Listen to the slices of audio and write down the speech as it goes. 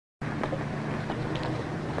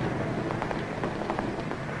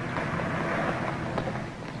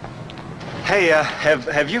Hey,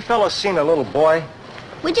 have you fellas seen a little boy?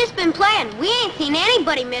 We just been playing. We ain't seen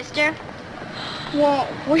anybody, mister. Well,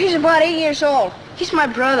 he's about 8 years old. He's my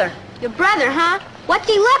brother. Your brother, huh? What's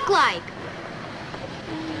he look like?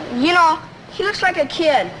 You know, he looks like a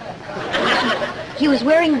kid. He was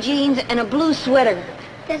wearing jeans and a blue sweater.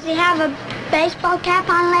 Does he have a baseball cap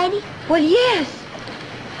on, lady? Well, yes.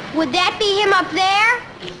 Would that be him up there?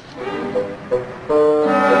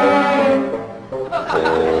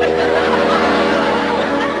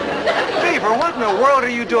 Beaver, what in the world are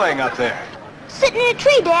you doing up there? Sitting in a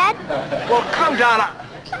tree, Dad. Well, come down.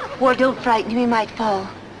 Well, don't frighten him. He might fall.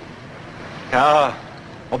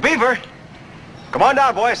 Well, Beaver, come on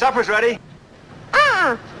down, boy. Supper's ready.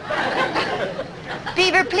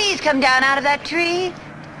 Beaver, please come down out of that tree.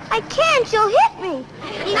 I can't. She'll hit me.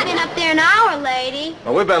 He's been up there an hour, lady.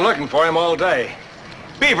 Well, we've been looking for him all day.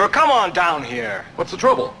 Beaver, come on down here. What's the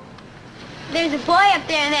trouble? There's a boy up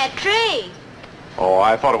there in that tree. Oh,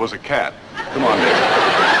 I thought it was a cat. Come on, Beaver.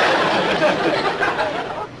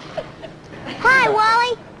 Hi,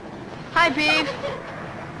 Wally. Hi, Beav.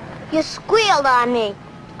 You squealed on me.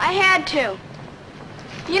 I had to.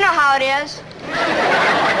 You know how it is.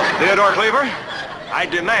 Theodore, Cleaver, I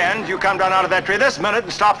demand you come down out of that tree this minute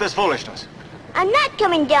and stop this foolishness. I'm not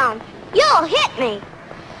coming down. You'll hit me.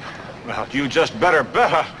 Well, you just better.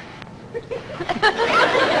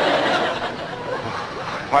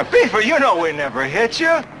 Why, Beaver, you know we never hit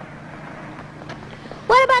you.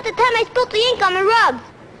 What about the time I spilled the ink on the rug?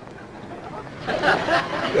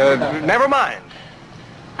 Never mind.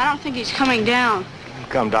 I don't think he's coming down.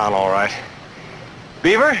 Come down, all right.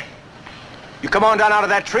 Beaver, you come on down out of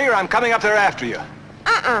that tree or I'm coming up there after you.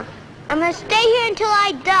 I'm gonna stay here until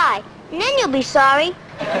I die, and then you'll be sorry.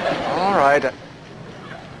 All right.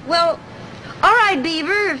 Well, all right,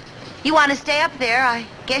 Beaver. If you want to stay up there, I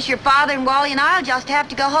guess your father and Wally and I'll just have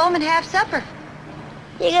to go home and have supper.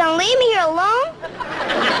 You're gonna leave me here alone?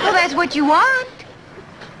 Well, that's what you want.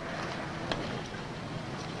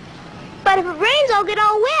 But if it rains, I'll get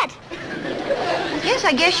all wet. Yes,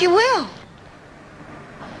 I guess you will.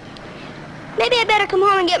 Maybe I better come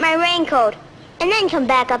home and get my raincoat, and then come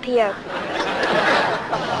back up here.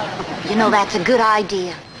 You know, that's a good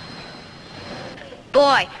idea.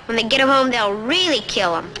 Boy, when they get him home, they'll really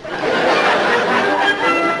kill him.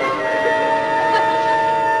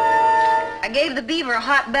 I gave the beaver a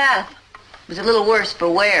hot bath. It was a little worse for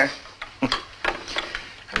wear.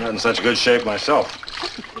 I'm not in such good shape myself.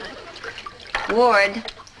 Ward,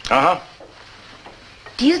 Uh-huh.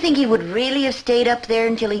 do you think he would really have stayed up there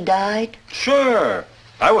until he died? Sure.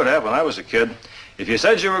 I would have when I was a kid. If you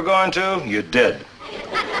said you were going to, you did.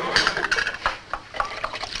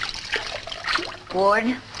 Ward?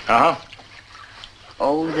 Uh-huh.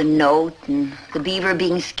 Oh, the note and the beaver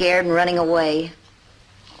being scared and running away.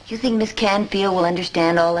 You think Miss Canfield will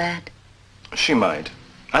understand all that? She might.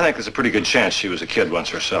 I think there's a pretty good chance she was a kid once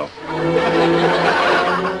herself.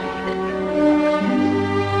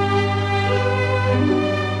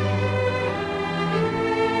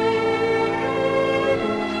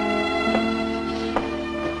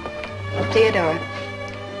 Theodore,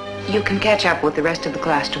 you can catch up with the rest of the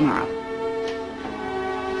class tomorrow.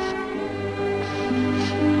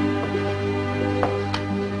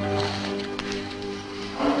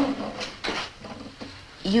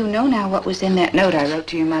 You know now what was in that note I wrote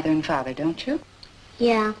to your mother and father, don't you?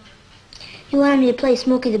 Yeah. You wanted me to play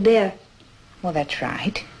Smokey the Bear. Well, that's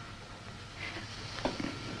right.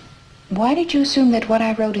 Why did you assume that what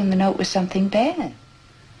I wrote in the note was something bad?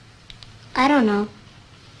 I don't know.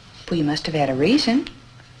 Well, you must have had a reason.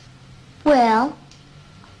 Well,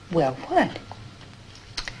 Well, what?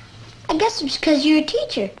 I guess it's because you're a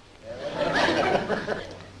teacher.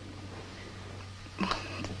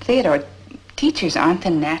 Theodore, teachers aren't the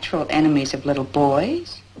natural enemies of little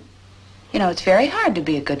boys. You know, it's very hard to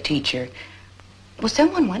be a good teacher. Well,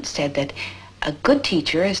 someone once said that a good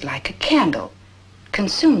teacher is like a candle,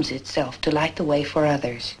 consumes itself to light the way for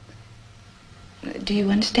others. Do you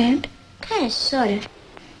understand? Kind of, sort of.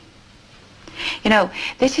 You know,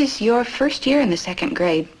 this is your first year in the second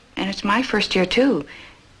grade, and it's my first year, too.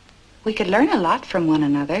 We could learn a lot from one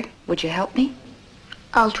another. Would you help me?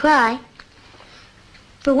 I'll try.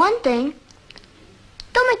 For one thing,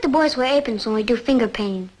 don't make the boys wear aprons when we do finger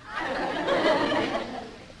painting.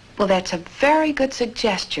 Well, that's a very good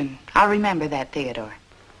suggestion. I'll remember that, Theodore.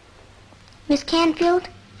 Miss Canfield,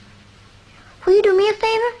 will you do me a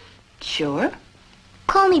favor? Sure.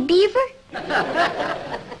 Call me Beaver?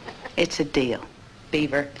 It's a deal.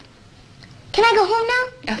 Beaver. Can I go home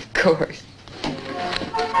now? Of course.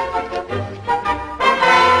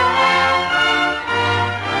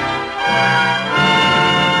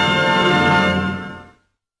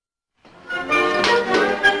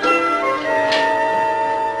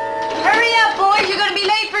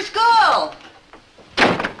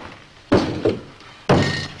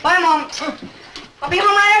 I'll be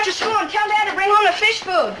home right after school and tell Dad to bring home the fish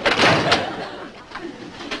food.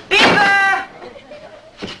 Beaver!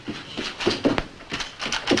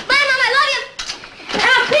 Bye, Mom, I love you. And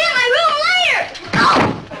I'll clean up my room later.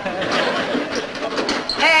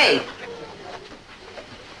 Hey!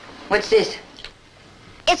 What's this?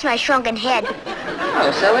 It's my shrunken head.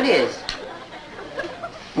 Oh, so it is.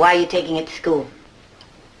 Why are you taking it to school?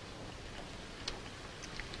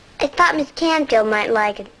 I thought Miss Canfield might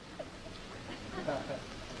like it.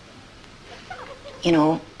 You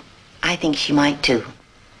know, I think she might too.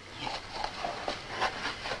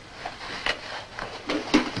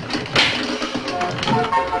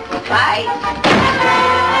 Bye.